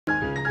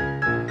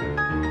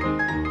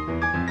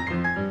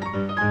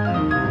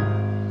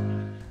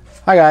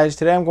Hi guys,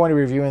 today I'm going to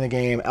be reviewing the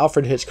game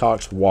Alfred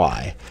Hitchcock's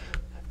Why.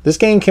 This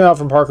game came out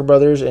from Parker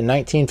Brothers in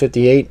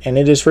 1958 and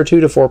it is for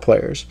 2 to 4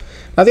 players.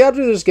 Now the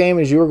object of this game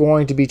is you are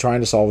going to be trying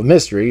to solve a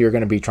mystery. You're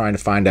going to be trying to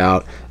find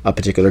out a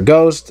particular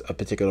ghost, a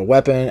particular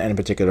weapon, and a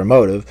particular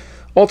motive.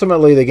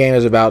 Ultimately the game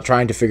is about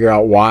trying to figure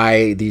out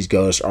why these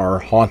ghosts are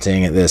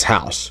haunting this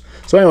house.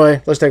 So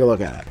anyway, let's take a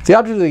look at it. The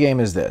object of the game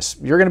is this.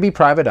 You're going to be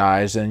private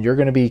eyes and you're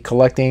going to be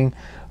collecting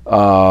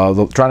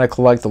trying to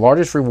collect the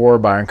largest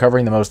reward by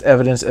uncovering the most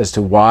evidence as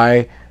to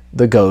why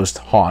the ghosts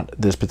haunt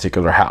this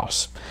particular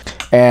house.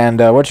 And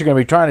what you're going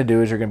to be trying to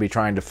do is you're going to be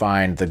trying to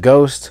find the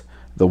ghost,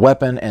 the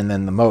weapon, and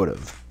then the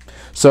motive.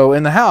 So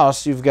in the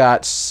house, you've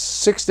got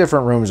 6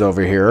 different rooms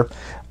over here,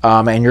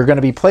 and you're going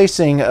to be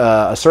placing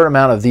a certain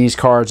amount of these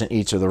cards in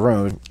each of the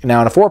rooms.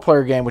 Now in a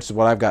 4-player game, which is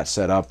what I've got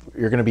set up,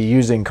 you're going to be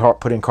using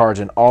putting cards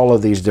in all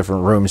of these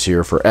different rooms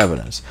here for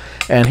evidence.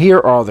 And here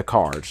are the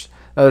cards.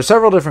 Now, there's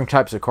several different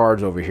types of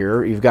cards over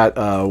here. You've got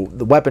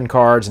the weapon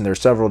cards, and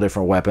there's several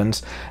different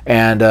weapons.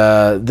 And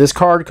this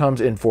card comes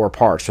in 4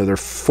 parts. So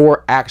there's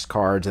 4 axe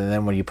cards, and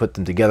then when you put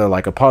them together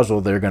like a puzzle,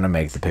 they're going to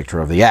make the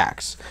picture of the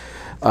axe.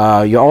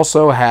 You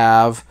also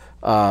have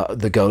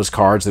the ghost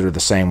cards that are the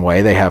same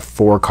way. They have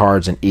 4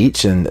 cards in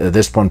each, and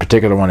this one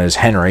particular one is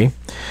Henry.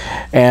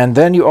 And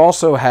then you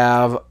also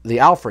have the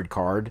Alfred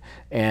card,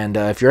 and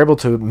if you're able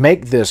to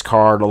make this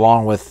card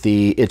along with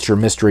the It's Your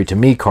Mystery to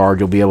Me card,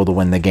 you'll be able to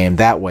win the game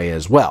that way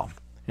as well.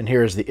 And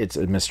here's the It's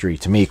a Mystery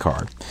to Me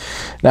card.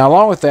 Now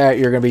along with that,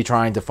 you're going to be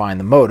trying to find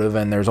the motive,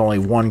 and there's only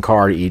 1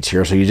 card each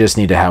here, so you just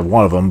need to have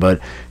one of them. But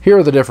here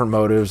are the different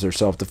motives. There's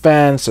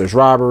self-defense, there's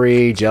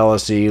robbery,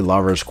 jealousy,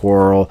 lover's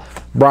quarrel,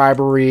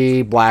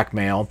 bribery,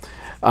 blackmail.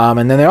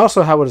 And then they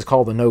also have what is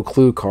called the no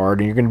clue card,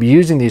 and you're going to be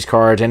using these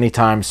cards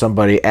anytime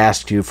somebody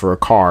asks you for a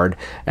card,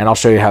 and I'll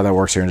show you how that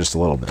works here in just a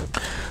little bit.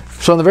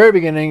 So in the very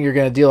beginning, you're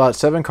going to deal out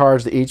 7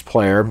 cards to each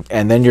player,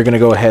 and then you're going to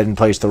go ahead and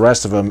place the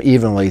rest of them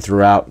evenly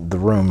throughout the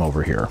room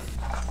over here.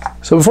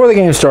 So before the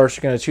game starts,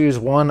 you're going to choose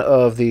one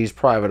of these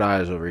private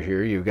eyes over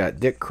here. You've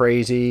got Dick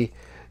Crazy,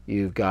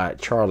 you've got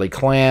Charlie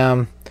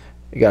Clam,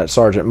 you got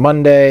Sergeant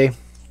Monday,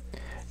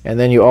 and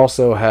then you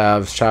also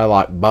have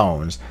Shylock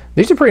Bones.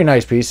 These are pretty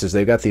nice pieces.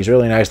 They've got these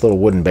really nice little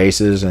wooden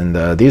bases,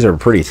 and these are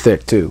pretty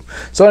thick too.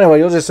 So anyway,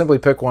 you'll just simply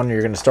pick one, and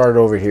you're going to start it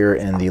over here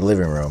in the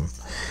living room.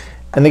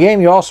 In the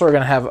game, you also are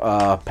going to have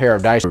a pair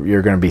of dice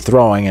you're going to be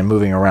throwing and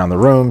moving around the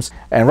rooms.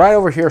 And right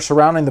over here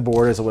surrounding the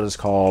board is what is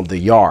called the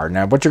yard.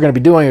 Now, what you're going to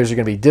be doing is you're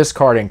going to be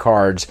discarding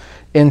cards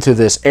into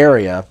this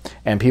area,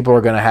 and people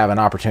are going to have an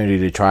opportunity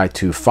to try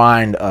to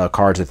find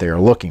cards that they are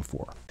looking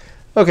for.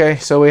 Okay,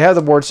 so we have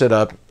the board set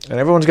up, and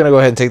everyone's going to go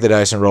ahead and take the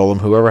dice and roll them.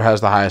 Whoever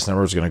has the highest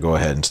number is going to go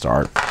ahead and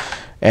start.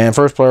 And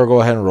first player will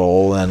go ahead and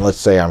roll, and let's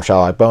say I'm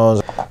Shylock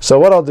Bones. So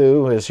what I'll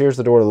do is, here's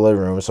the door to the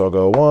living room, so I'll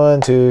go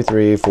 1, 2,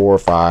 3, 4,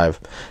 5.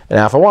 And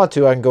now if I want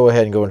to, I can go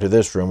ahead and go into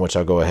this room, which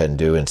I'll go ahead and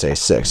do and say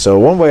 6. So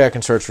one way I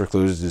can search for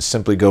clues is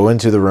simply go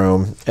into the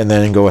room and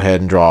then go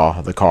ahead and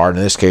draw the card.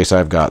 In this case,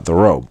 I've got the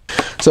rope.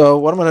 So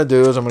what I'm going to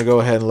do is I'm going to go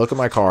ahead and look at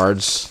my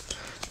cards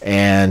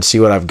and see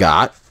what I've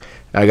got.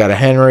 I got a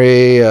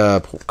Henry,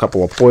 a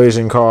couple of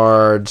poison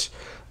cards,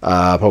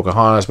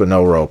 Pocahontas, but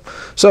no rope.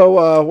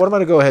 So what I'm going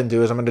to go ahead and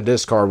do is I'm going to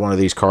discard one of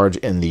these cards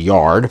in the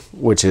yard,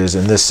 which is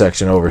in this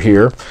section over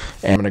here.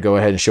 And I'm going to go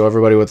ahead and show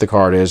everybody what the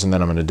card is, and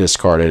then I'm going to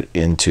discard it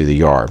into the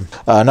yard.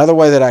 Another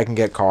way that I can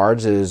get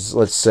cards is,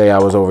 let's say I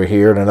was over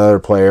here and another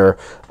player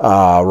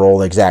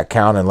rolled the exact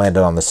count and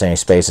landed on the same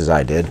space as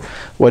I did.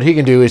 What he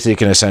can do is he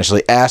can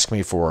essentially ask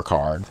me for a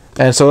card.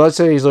 And so let's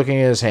say he's looking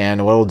at his hand,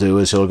 and what he'll do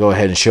is he'll go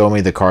ahead and show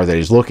me the card that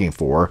he's looking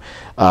for.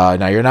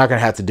 Now you're not going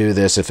to have to do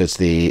this if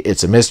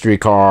it's a mystery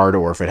card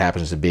or if it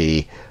happens to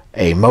be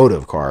a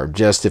motive card,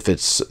 just if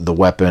it's the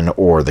weapon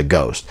or the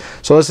ghost.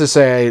 So let's just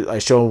say I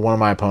show one of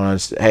my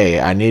opponents, hey,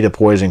 I need a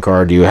poison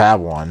card, do you have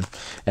one?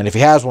 And if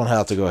he has one, he'll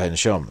have to go ahead and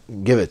show him,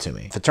 give it to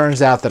me. If it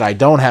turns out that I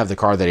don't have the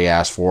card that he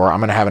asked for,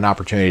 I'm going to have an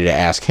opportunity to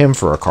ask him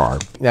for a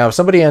card. Now if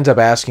somebody ends up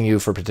asking you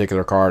for a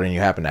particular card and you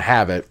happen to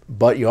have it,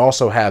 but you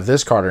also have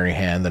this card in your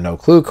hand, the no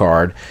clue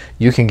card,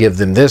 you can give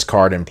them this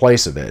card in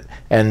place of it.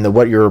 And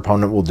what your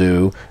opponent will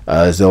do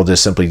is they'll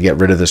just simply get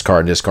rid of this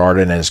card and discard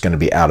it, and it's going to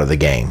be out of the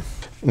game.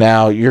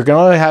 Now, you're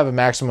going to have a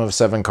maximum of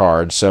 7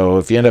 cards, so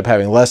if you end up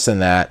having less than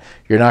that,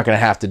 you're not going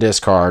to have to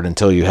discard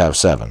until you have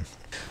 7.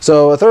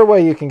 So a third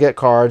way you can get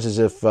cards is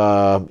if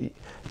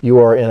you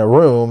are in a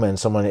room and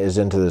someone is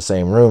into the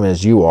same room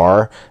as you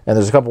are, and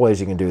there's a couple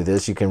ways you can do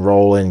this. You can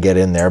roll and get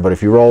in there, but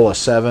if you roll a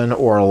 7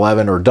 or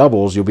 11 or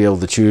doubles, you'll be able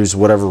to choose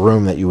whatever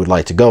room that you would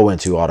like to go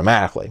into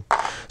automatically.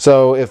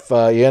 So if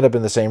you end up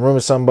in the same room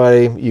as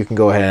somebody, you can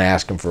go ahead and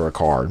ask them for a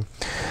card.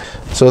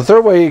 So the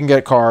third way you can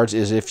get cards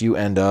is if you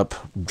end up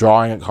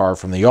drawing a card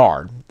from the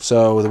yard.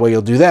 So the way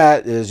you'll do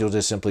that is you'll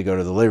just simply go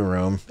to the living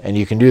room, and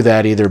you can do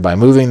that either by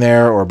moving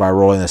there or by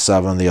rolling the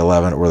 7, the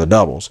 11, or the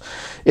doubles.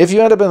 If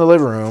you end up in the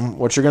living room,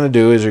 what you're going to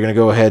do is you're going to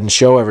go ahead and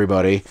show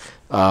everybody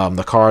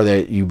the card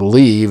that you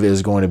believe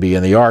is going to be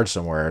in the yard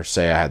somewhere.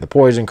 Say I had the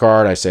poison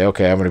card. I say,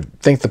 okay, I'm going to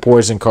think the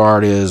poison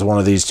card is one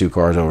of these two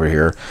cards over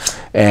here.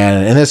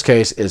 And in this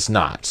case, it's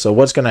not. So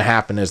what's going to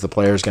happen is the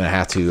player is going to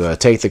have to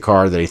take the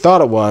card that he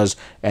thought it was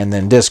and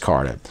then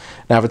discard it.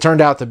 Now, if it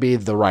turned out to be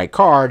the right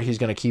card, he's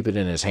going to keep it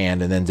in his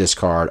hand and then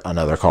discard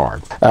another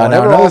card. Now,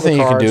 another thing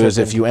you can do is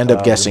if you end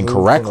up guessing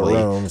correctly,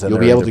 you'll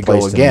be able to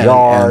go again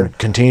and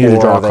continue to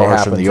draw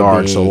cards from the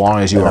yard so long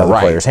as you are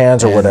right. Player's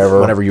hands or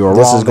whatever. Whenever you are wrong,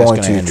 this is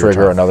going to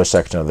trigger another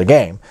section of the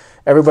game.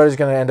 Everybody's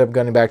going to end up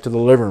going back to the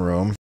living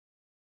room.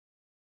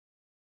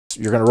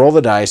 You're going to roll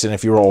the dice, and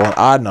if you roll an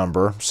odd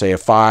number, say a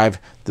 5,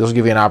 this will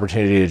give you an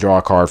opportunity to draw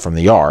a card from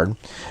the yard.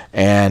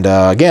 And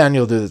again,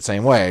 you'll do it the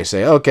same way.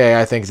 Say, okay,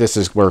 I think this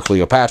is where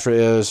Cleopatra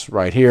is,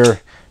 right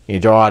here. You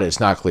draw it, it's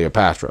not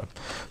Cleopatra.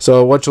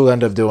 So what you'll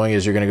end up doing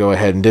is you're going to go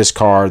ahead and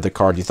discard the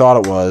card you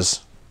thought it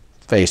was,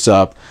 face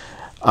up.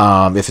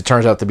 If it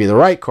turns out to be the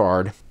right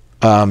card,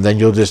 then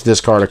you'll just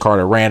discard a card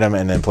at random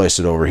and then place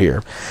it over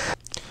here.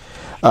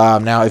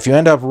 Now, if you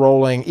end up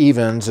rolling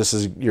evens,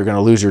 you're going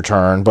to lose your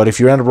turn. But if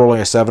you end up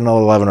rolling a 7,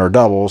 11, or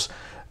doubles,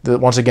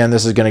 once again,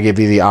 this is going to give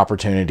you the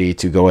opportunity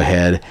to go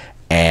ahead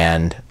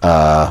and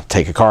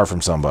take a card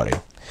from somebody.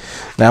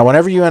 Now,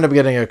 whenever you end up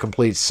getting a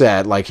complete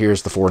set, like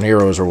here's the 4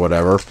 Neros or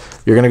whatever,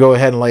 you're going to go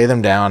ahead and lay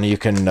them down. You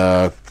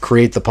can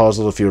create the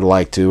puzzle if you would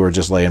like to, or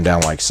just lay them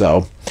down like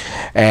so.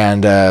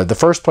 And the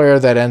first player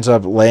that ends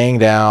up laying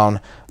down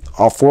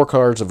all 4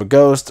 cards of a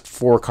ghost,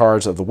 4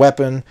 cards of the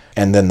weapon,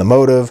 and then the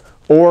motive,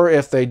 or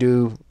if they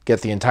do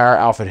get the entire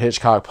Alfred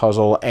Hitchcock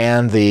puzzle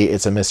and the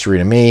It's a Mystery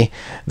to Me,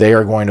 they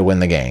are going to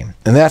win the game.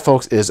 And that,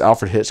 folks, is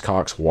Alfred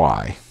Hitchcock's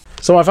Why.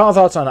 So my final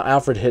thoughts on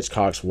Alfred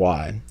Hitchcock's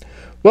Why.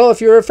 Well,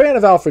 if you're a fan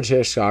of Alfred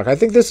Hitchcock, I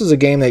think this is a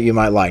game that you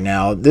might like.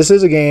 Now, this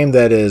is a game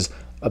that is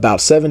about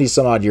 70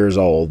 some odd years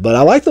old, but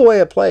I like the way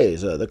it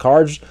plays. The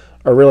cards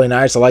are really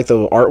nice. I like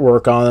the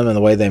artwork on them and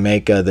the way they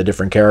make the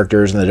different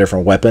characters and the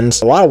different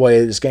weapons. A lot of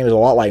ways, this game is a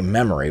lot like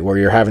memory, where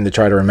you're having to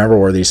try to remember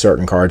where these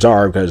certain cards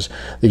are, because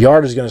the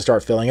yard is going to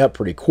start filling up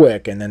pretty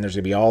quick, and then there's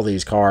going to be all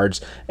these cards,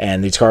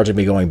 and these cards will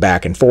be going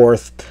back and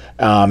forth.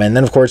 And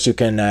then, of course, you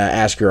can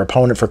ask your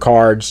opponent for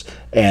cards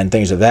and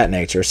things of that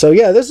nature. So,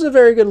 yeah, this is a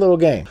very good little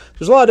game.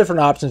 There's a lot of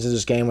different options in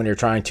this game when you're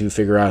trying to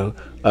figure out,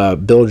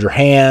 build your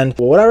hand.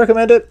 Well, would I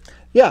recommend it?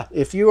 Yeah,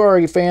 if you are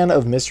a fan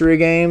of mystery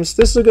games,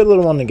 this is a good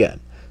little one to get.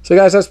 So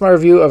guys, that's my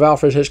review of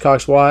Alfred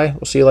Hitchcock's Why.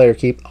 We'll see you later.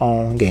 Keep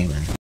on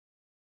gaming.